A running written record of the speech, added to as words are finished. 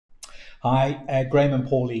Hi, Graham and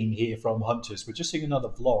Pauline here from Hunters. We're just doing another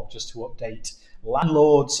vlog just to update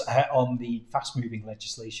landlords on the fast-moving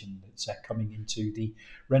legislation that's coming into the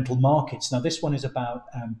rental markets. Now, this one is about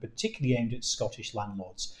particularly aimed at Scottish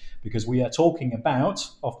landlords because we are talking about,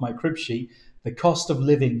 off my crib sheet, the Cost of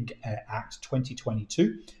Living Act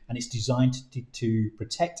 2022, and it's designed to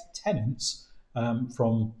protect tenants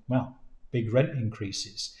from, well, big rent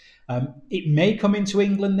increases. It may come into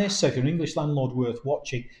England, this, so if you're an English landlord, worth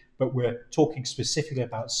watching, but we're talking specifically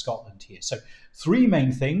about Scotland here. So three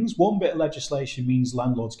main things. One bit of legislation means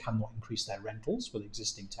landlords cannot increase their rentals with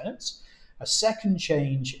existing tenants. A second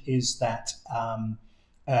change is that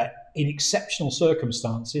in exceptional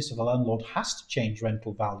circumstances, if a landlord has to change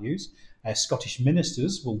rental values, Scottish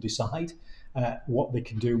ministers will decide what they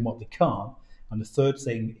can do and what they can't. And the third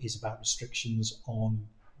thing is about restrictions on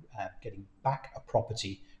getting back a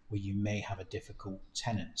property where you may have a difficult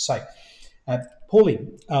tenant. So,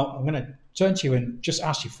 Pauline, I'm going to turn to you and just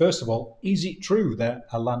ask you, first of all, is it true that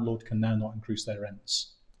a landlord can now not increase their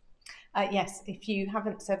rents? Yes, if you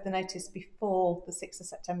haven't served the notice before the 6th of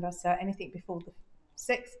September, so anything before the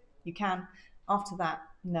 6th, you can. After that,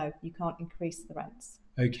 no, you can't increase the rents.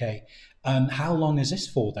 Okay. And how long is this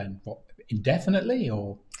for then? What, indefinitely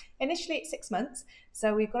or? Initially, it's 6 months.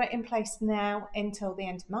 So we've got it in place now until the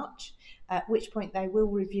end of March, at which point they will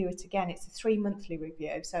review it again. It's a 3-monthly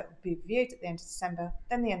review. So it will be reviewed at the end of December,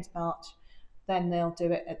 then the end of March, then they'll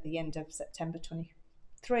do it at the end of September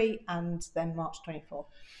 23 and then March 24.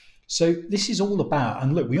 So this is all about,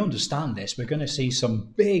 and look, we understand this, we're going to see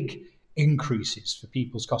some big increases for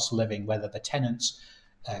people's cost of living, whether they're tenants,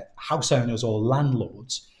 house owners or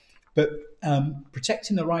landlords. But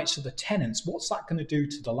protecting the rights of the tenants, what's that going to do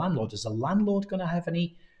to the landlord? Is the landlord going to have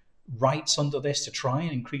any rights under this to try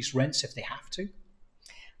and increase rents if they have to?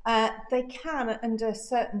 They can under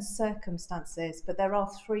certain circumstances, but there are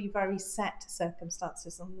 3 very set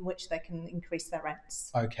circumstances on which they can increase their rents.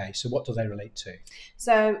 Okay, so what do they relate to?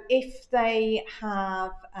 So if they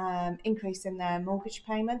have increase in their mortgage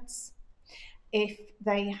payments, if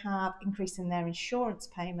they have increase in their insurance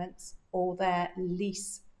payments or their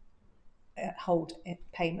lease hold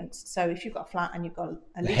payments. So if you've got a flat and you've got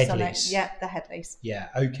a lease on it, yeah, the head lease. Yeah,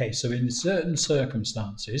 okay. So in certain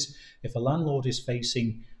circumstances, if a landlord is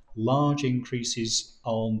facing large increases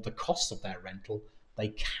on the cost of their rental, they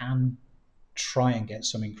can try and get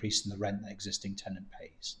some increase in the rent that existing tenant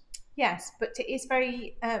pays. Yes, but it is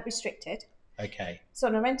very restricted. Okay. So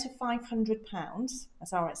on a rent of £500,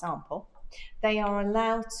 as our example, they are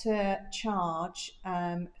allowed to charge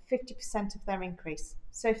 50% of their increase.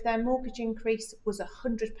 So if their mortgage increase was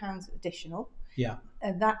 £100 additional, yeah,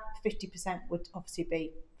 that 50% would obviously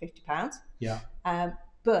be £50. Yeah.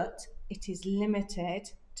 But it is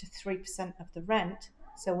limited to 3% of the rent.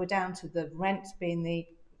 So we're down to the rent being the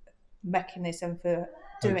mechanism for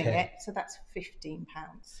doing it. So that's £15.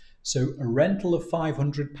 So a rental of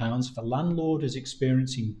 £500, if a landlord is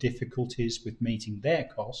experiencing difficulties with meeting their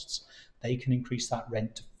costs, they can increase that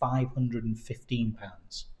rent to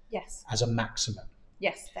 £515. Yes. As a maximum.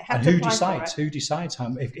 Yes, they have and to who apply decides? for it. Who decides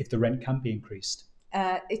how if the rent can be increased?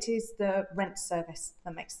 It is the rent service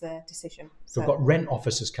that makes the decision. So we've got rent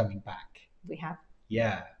officers coming back. We have.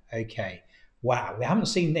 Yeah. Okay. Wow. We haven't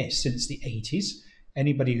seen this since the 80s.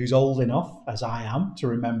 Anybody who's old enough, as I am, to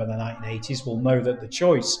remember the 1980s will know that the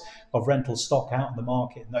choice of rental stock out in the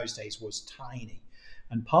market in those days was tiny.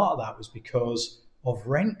 And part of that was because of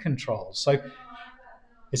rent controls. So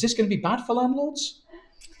is this going to be bad for landlords?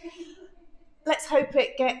 Let's hope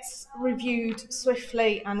it gets reviewed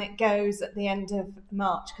swiftly and it goes at the end of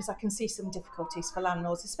March, because I can see some difficulties for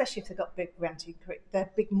landlords, especially if they've got big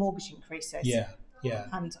big mortgage increases. Yeah, yeah.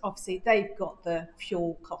 And obviously they've got the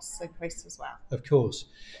fuel costs increase as well. Of course.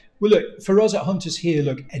 Well, look, for us at Hunters here,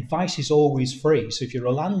 look, advice is always free. So if you're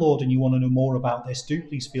a landlord and you want to know more about this, do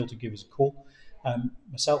please feel to give us a call.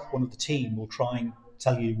 Myself, one of the team, will try and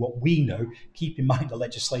tell you what we know. Keep in mind the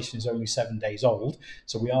legislation is only 7 days old,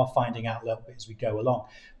 so we are finding out a little bit as we go along.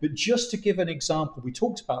 But just to give an example, we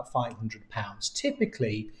talked about £500.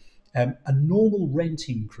 Typically, a normal rent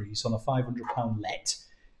increase on a £500 let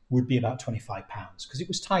would be about £25 because it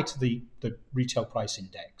was tied to the retail price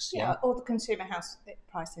index. Yeah, or the consumer house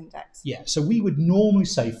price index. Yeah, so we would normally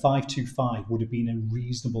say 525 would have been a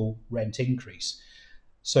reasonable rent increase.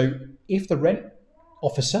 So if the rent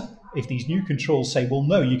officer, if these new controls say, well,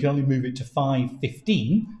 no, you can only move it to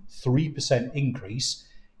 515, 3% increase,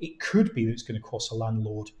 it could be that it's going to cost a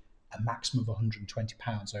landlord a maximum of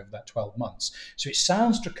 £120 over that 12 months. So it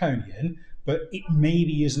sounds draconian, but it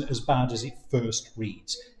maybe isn't as bad as it first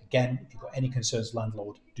reads. Again, if you've got any concerns,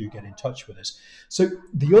 landlord, do get in touch with us. So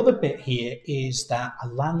the other bit here is that a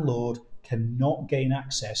landlord cannot gain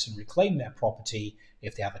access and reclaim their property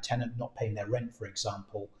if they have a tenant not paying their rent, for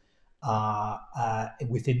example,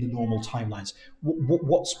 within the normal timelines.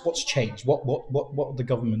 What's changed? What are the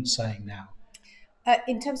government saying now?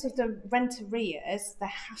 In terms of the rent arrears, there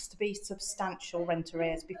has to be substantial rent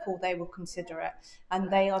arrears before they will consider it.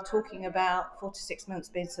 And they are talking about 4 to 6 months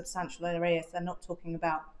being substantial arrears. They're not talking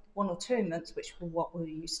about 1 or 2 months, which is what we're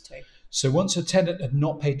used to. So once a tenant had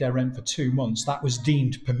not paid their rent for 2 months, that was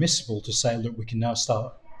deemed permissible to say, look, we can now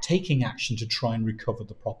start taking action to try and recover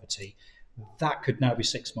the property. That could now be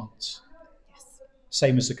 6 months. Yes.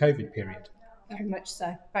 Same as the COVID period. Very much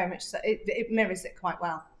so. Very much so. It mirrors it quite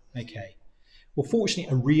well. Okay. Well,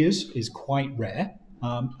 fortunately, arrears is quite rare.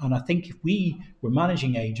 And I think if we were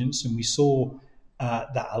managing agents and we saw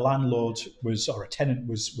that a landlord or a tenant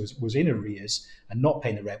was in arrears and not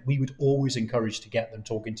paying the rent, we would always encourage to get them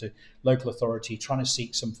talking to local authority, trying to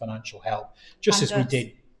seek some financial help, just as we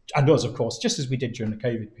did, and us, of course, just as we did during the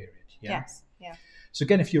COVID period. Yeah? Yes, yeah. So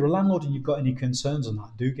again, if you're a landlord and you've got any concerns on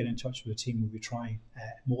that, do get in touch with the team. We'll be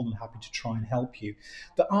more than happy to try and help you.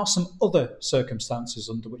 There are some other circumstances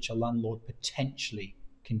under which a landlord potentially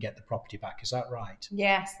can get the property back. Is that right?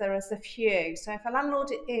 Yes, there is a few. So if a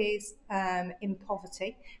landlord is in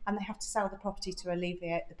poverty and they have to sell the property to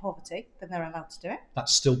alleviate the poverty, then they're allowed to do it.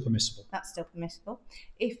 That's still permissible. That's still permissible.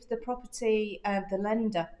 If the property, the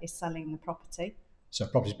lender is selling the property, so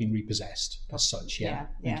property's been repossessed as such, yeah.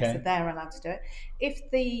 Okay. So they're allowed to do it. If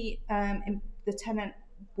the tenant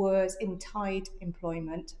was in tied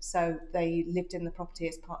employment, so they lived in the property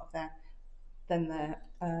as part of their, then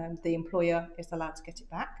the employer is allowed to get it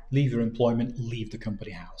back. Leave your employment, leave the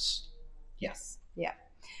company house. Yes, yeah.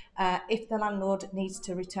 If the landlord needs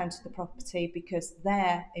to return to the property because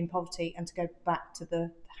they're in poverty and to go back to the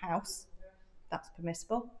house, that's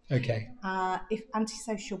permissible. Okay. If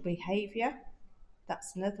antisocial behaviour,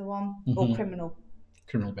 that's another one, or criminal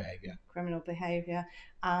behaviour.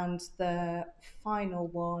 And the final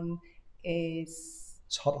one is...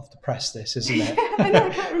 It's hot off the press, this, isn't it? I know, I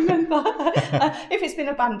can't remember. If it's been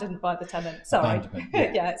abandoned by the tenant, sorry.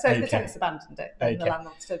 Yeah, so if the tenant's abandoned it, then the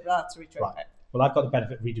landlord's allowed to retrieve it. Well, I've got the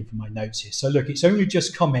benefit of reading from my notes here. So look, it's only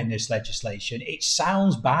just come in, this legislation. It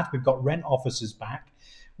sounds bad. We've got rent officers back.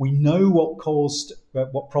 We know what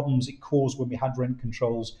problems it caused when we had rent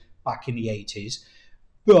controls back in the 80s.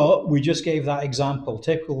 But we just gave that example,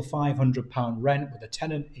 typical £500 rent with a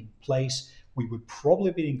tenant in place. We would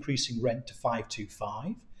probably be increasing rent to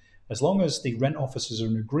 £525. As long as the rent officers are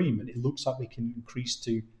in agreement, it looks like we can increase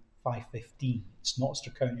to £515. It's not as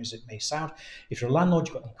draconian as it may sound. If you're a landlord,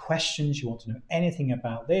 you've got any questions, you want to know anything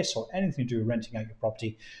about this or anything to do with renting out your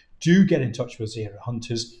property, do get in touch with us here at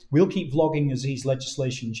Hunters. We'll keep vlogging as these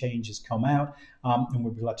legislation changes come out, and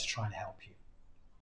we'll be glad to try and help you.